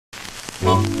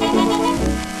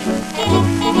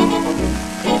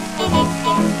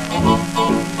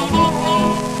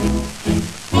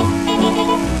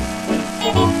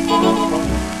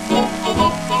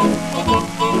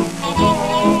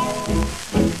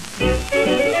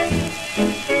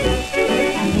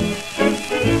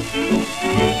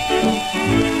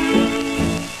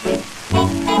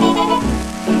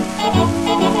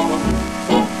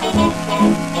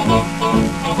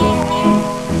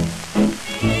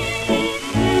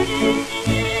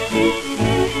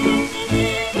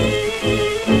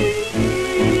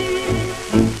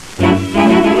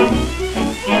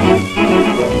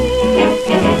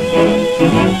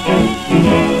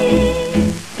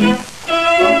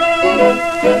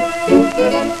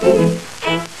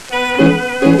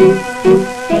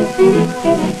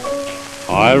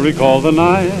I recall the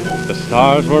night, the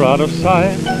stars were out of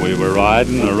sight, we were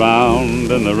riding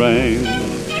around in the rain.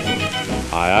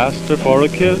 I asked her for a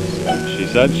kiss, she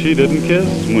said she didn't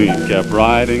kiss, we kept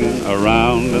riding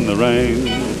around in the rain.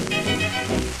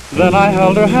 Then I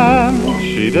held her hand,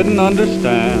 she didn't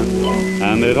understand,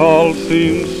 and it all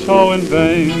seemed so in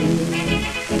vain.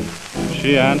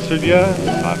 She answered yes,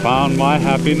 I found my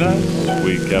happiness,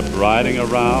 we kept riding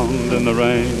around in the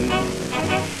rain.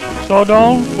 So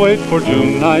don't wait for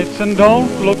June nights, and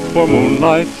don't look for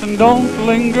moonlights, and don't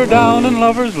linger down in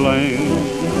Lover's Lane.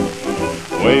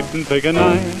 Wait and pick a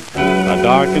night, a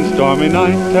dark and stormy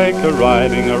night, take her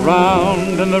riding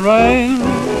around in the rain.